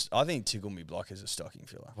Tickle Me Blocker is a stocking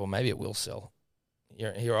filler. Well, maybe it will sell.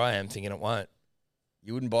 Here I am thinking it won't.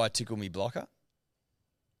 You wouldn't buy a Tickle Me Blocker?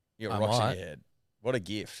 You're I rocks in might. your head. What a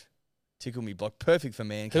gift. Tickle Me Block. Perfect for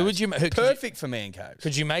man caves. Who would you? Perfect for man caves.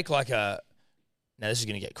 Could you make like a? Now this is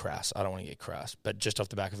going to get crass. I don't want to get crass, but just off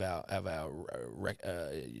the back of our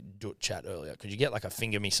chat earlier, could you get like a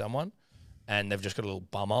finger me someone, and they've just got a little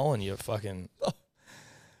bumhole, and you're fucking.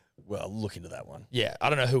 Well, look into that one. Yeah, I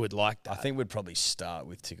don't know who would like that. I think we'd probably start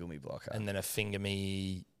with Tickle Me Blocker. And then a finger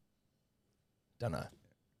me. Don't know.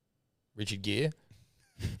 Richard Gere.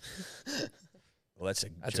 Well, that's a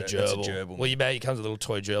gerbil. That's a gerbil. Well, you comes a little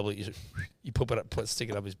toy gerbil. You put it up,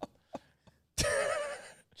 stick it up his.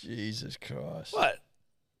 Jesus Christ! What?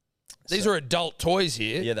 These are adult toys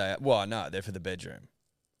here. Yeah, they are. Well, no, they're for the bedroom.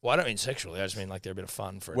 Well, I don't mean sexually. I just mean like they're a bit of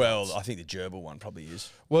fun for Well, adults. I think the gerbil one probably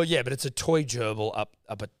is. Well, yeah, but it's a toy gerbil up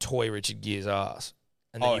a toy Richard Gere's ass.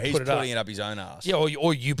 And then you he's put putting it up his own ass. Yeah,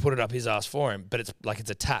 or you put it up his ass for him, but it's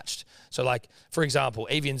attached. So, like, for example,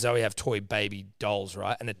 Evie and Zoe have toy baby dolls,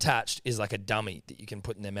 right? And attached is like a dummy that you can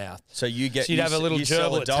put in their mouth. So you get. So you'd have a little you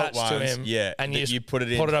sell gerbil adult attached to ones, him. Yeah, and you put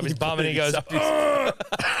it in. Put it up his you bum, put and he it goes. up his-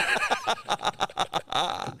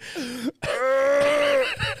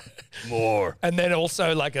 More. And then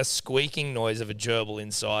also like a squeaking noise of a gerbil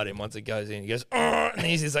inside him once it goes in. He goes, and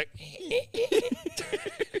he's just like.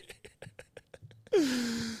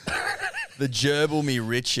 The gerbil me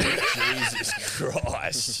Richard. Jesus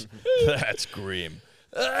Christ. That's grim.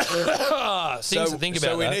 Things to think about.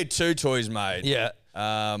 So we though. need two toys made. Yeah.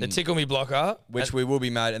 The Tickle Me Blocker. Which we will be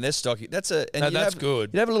made, and they're stocking. That's good.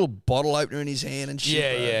 You'd have a little bottle opener in his hand and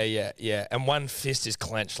shit. Yeah. And one fist is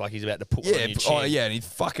clenched like he's about to put one on your chin. Oh, yeah, and he's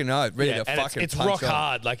fucking ready to and fucking it's punch rock on.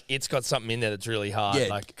 hard. Like, it's got something in there that's really hard. Yeah,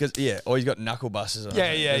 like, or he's got knuckle busters on.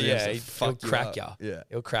 yeah. He'll crack you. Yeah.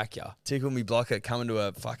 He'll crack you. Tickle Me Blocker, come to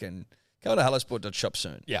hellosport.shop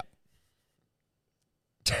soon. Yeah.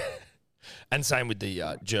 And same with the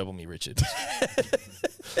Gerbil Me Richard.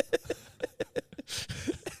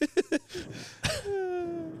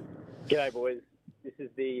 G'day, boys. This is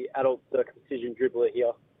the adult circumcision dribbler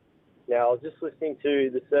here. Now, I was just listening to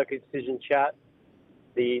the circumcision chat,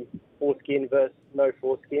 the foreskin versus no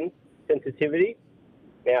foreskin sensitivity.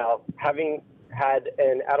 Now, having had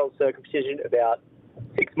an adult circumcision about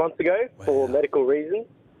 6 months ago for medical reasons,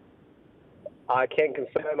 I can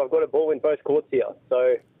confirm I've got a ball in both courts here.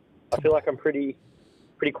 So I feel like I'm pretty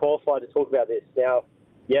qualified to talk about this. Now,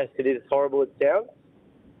 yes, it is horrible it sounds,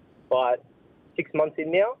 but 6 months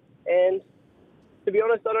in now, and to be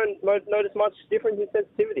honest, I don't notice much difference in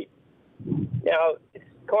sensitivity. Now, it's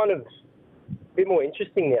kind of a bit more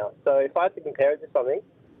interesting now. So if I had to compare it to something,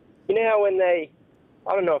 you know how when I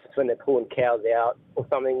don't know if it's when they're pulling cows out or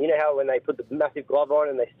something, you know how when they put the massive glove on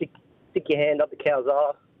and they stick your hand up the cow's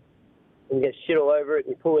ass and you get shit all over it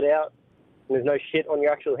and you pull it out and there's no shit on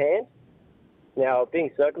your actual hand? Now,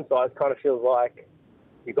 being circumcised kind of feels like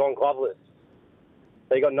you've gone gloveless.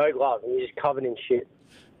 So you got no glove and you're just covered in shit.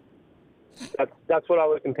 That's what I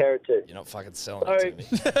would compare it to. You're not fucking selling it to me.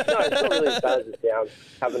 No, it's not really as bad as it sounds,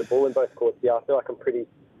 having a ball in both courts. Yeah, I feel like I'm pretty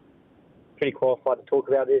qualified to talk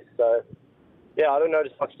about this. So, yeah, I don't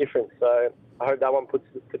notice much difference. So I hope that one puts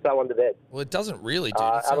that one to bed. Well, it doesn't really, dude.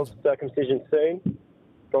 Adult circumcision soon.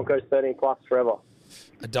 Broncos 13 plus forever.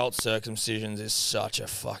 Adult circumcisions is such a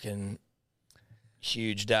fucking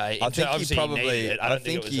huge day. I think he Obviously probably. needed it. I don't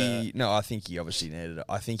think it was No, I think he obviously needed it.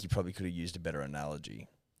 I think he probably could have used a better analogy.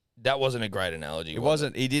 that wasn't a great analogy. It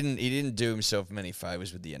wasn't. He didn't do himself many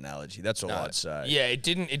favors with the analogy. That's all I'd say. Yeah, it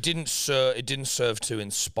didn't serve to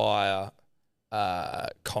inspire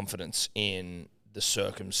confidence in the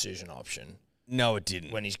circumcision option. No, it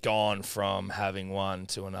didn't. When he's gone from having one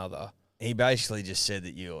to another. He basically just said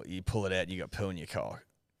that you pull it out, you got poo in your cock.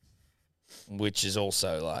 Which is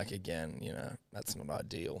also like, again, you know, that's not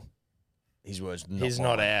ideal. His words. He's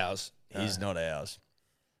not ours. He's not ours.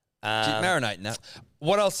 Um, Marinate in that.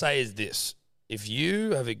 What I'll say is this. If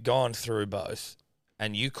you have gone through both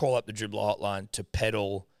and you call up the Dribbler Hotline to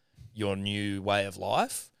peddle your new way of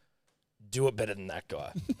life, do it better than that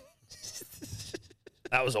guy.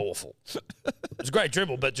 That was awful. It was a great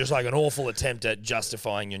dribble, but just like an awful attempt at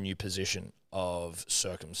justifying your new position of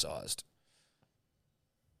circumcised.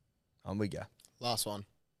 On we go. Last one.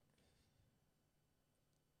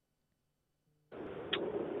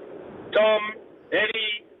 Tom,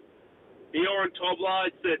 Eddie, Dior and Tobler,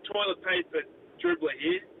 it's the toilet paper dribbler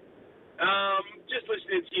here. Just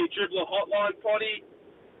listening to your Dribbler Hotline potty,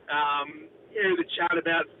 hearing the chat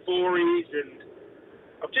about fories, and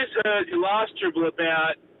I've just heard your last dribble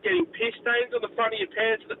about getting piss stains on the front of your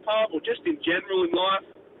pants at the pub, or just in general in life.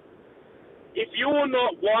 If you're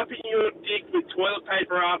not wiping your dick with toilet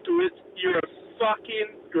paper afterwards, you're a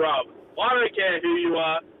fucking grub. I don't care who you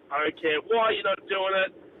are. I don't care why you're not doing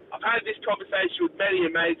it. I've had this conversation with many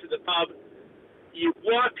mates at the pub. You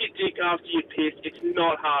wipe your dick after you piss. It's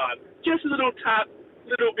not hard. Just a little tap,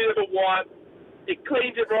 little bit of a wipe. It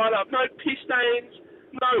cleans it right up. No piss stains.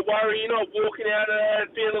 No worry. You're not walking out of there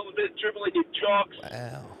and feeling a little bit of dribble in your jocks.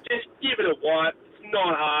 Wow. Just give it a wipe. It's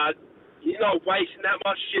not hard. You're not wasting that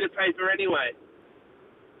much shit of paper anyway.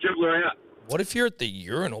 Dribbler out. What if you're at the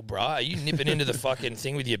urinal, bro? Are you nipping into the fucking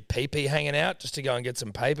thing with your pee-pee hanging out just to go and get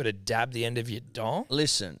some paper to dab the end of your dong?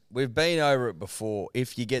 Listen, we've been over it before.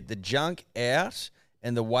 If you get the junk out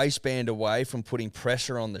and the waistband away from putting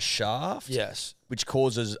pressure on the shaft, yes, which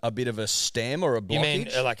causes a bit of a stem or a blockage. You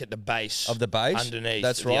mean like at the base of the base? Underneath.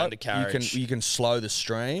 That's the right. Undercarriage. You can slow the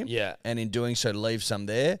stream. Yeah. And in doing so, leave some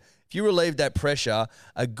there. If you relieve that pressure,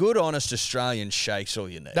 a good, honest Australian shake's all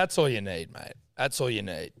you need. That's all you need, mate. That's all you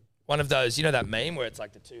need. One of those, you know that meme where it's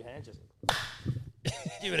like the two hands just...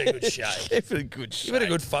 Give it a good shake. Give it a good shake. Give it a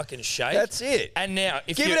good fucking shake. That's it. And now,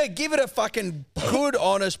 if give it a fucking good,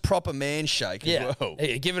 honest, proper man shake as well.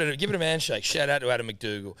 Yeah, give it a man shake. Shout out to Adam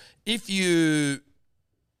McDougall. If you...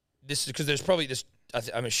 This because there's probably this...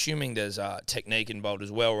 I'm assuming there's technique involved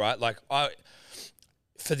as well, right? Like,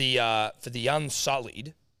 for the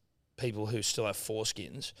unsullied... people who still have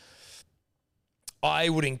foreskins, I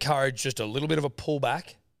would encourage just a little bit of a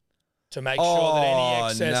pullback to make sure that any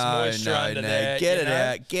excess moisture under there.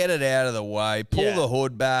 Get it out of the way. Pull the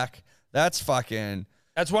hood back. That's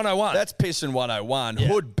 101. That's pissing 101. Yeah.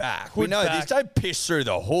 Hood back. We know this. Don't piss through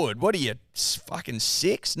the hood. What are you, fucking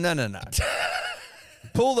 6? No.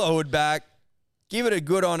 Pull the hood back. Give it a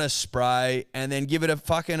good honest spray, and then give it a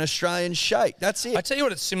fucking Australian shake. That's it. I tell you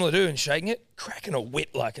what it's similar to in shaking it, cracking a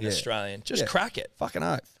wit like an Australian. Just crack it. Fucking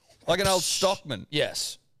oath. Like an old stockman.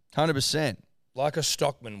 Yes. 100%. Like a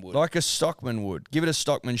stockman would. Like a stockman would. Give it a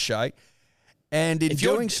stockman shake. And in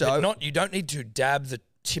doing so... you don't need to dab the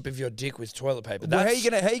tip of your dick with toilet paper. Well, how are you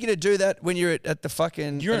gonna do that when you're at the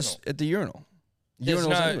fucking... Urinal. At the urinal? There's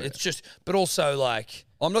Urinals everywhere. it's just... But also, like...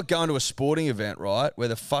 I'm not going to a sporting event, right, where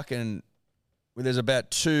there's about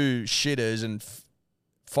 2 shitters and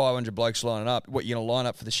 500 blokes lining up. What, you're going to line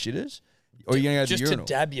up for the shitters? Or are you going to go to the Just urinal?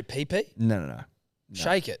 to dab your pee-pee? No.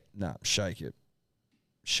 Shake it. No, shake it.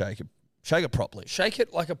 Shake it. Shake it properly. Shake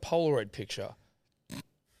it like a Polaroid picture.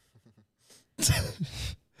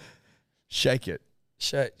 Shake it.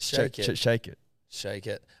 Shake it. Shake it. Shake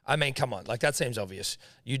it. I mean, come on. Like, that seems obvious.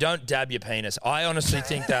 You don't dab your penis. I honestly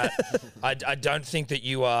think that... I don't think that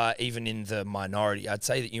you are even in the minority. I'd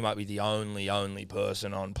say that you might be the only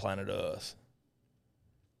person on planet Earth.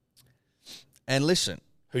 And listen...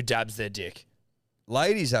 Who dabs their dick.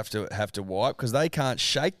 Ladies have to wipe because they can't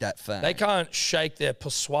shake that thing. They can't shake their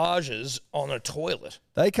persuages on a toilet.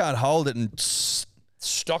 They can't hold it and...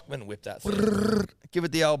 Stockman whip that thing. Give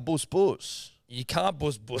it the old bus. You can't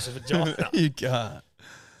bus a vagina. You can't.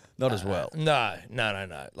 Not as well. No.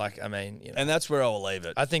 Like, I mean... You know, and that's where I'll leave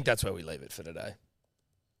it. I think that's where we leave it for today.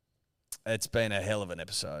 It's been a hell of an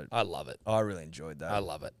episode. I love it. I really enjoyed that. I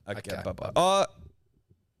love it. Okay. Bye-bye.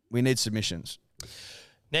 We need submissions.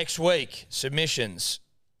 Next week, submissions.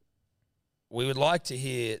 We would like to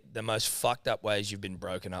hear the most fucked up ways you've been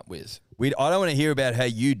broken up with. I don't want to hear about how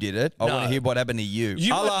you did it. I want to hear what happened to you.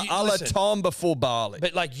 A la listen, Tom before Bali.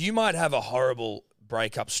 But, like, you might have a horrible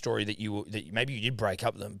breakup story that maybe you did break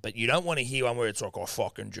up with them, but you don't want to hear one where it's like, I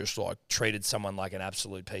fucking just like treated someone like an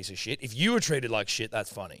absolute piece of shit. If you were treated like shit, that's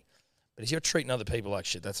funny. But if you're treating other people like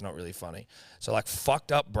shit, that's not really funny. So like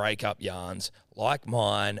fucked up breakup yarns like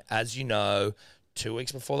mine, as you know, 2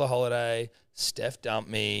 weeks before the holiday, Steph dumped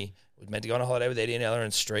me. Was meant to go on a holiday with Eddie and Ella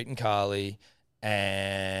and Street and Carly.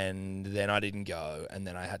 And then I didn't go, and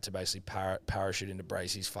then I had to basically parachute into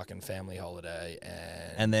Bracey's fucking family holiday,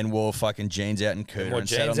 and then wore fucking jeans out in Cooter and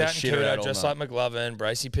sat on the shitter out all just night. like McLovin.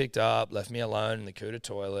 Bracey picked up, left me alone in the Cooter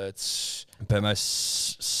toilets. Burmo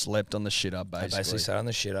slept on the shitter, basically. I basically sat on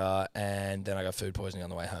the shitter, and then I got food poisoning on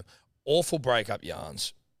the way home. Awful breakup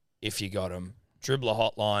yarns, if you got them. Dribbler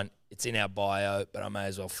Hotline, it's in our bio, but I may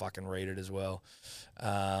as well fucking read it as well.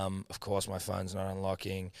 Of course, my phone's not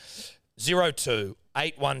unlocking.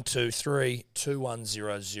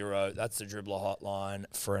 02-8123-2100. That's the Dribbler Hotline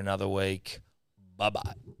for another week.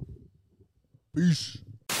 Bye-bye. Peace.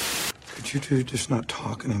 Could you two just not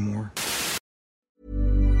talk anymore?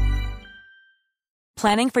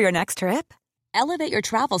 Planning for your next trip? Elevate your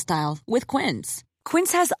travel style with Quince.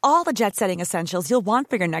 Quince has all the jet-setting essentials you'll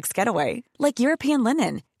want for your next getaway, like European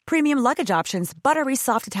linen, premium luggage options, buttery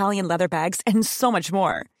soft Italian leather bags, and so much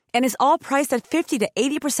more. And is all priced at 50 to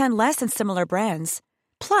 80% less than similar brands.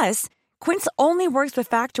 Plus, Quince only works with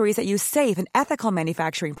factories that use safe and ethical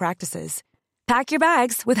manufacturing practices. Pack your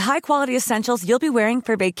bags with high-quality essentials you'll be wearing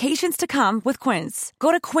for vacations to come with Quince.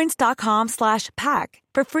 Go to quince.com/pack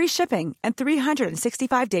for free shipping and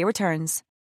 365-day returns.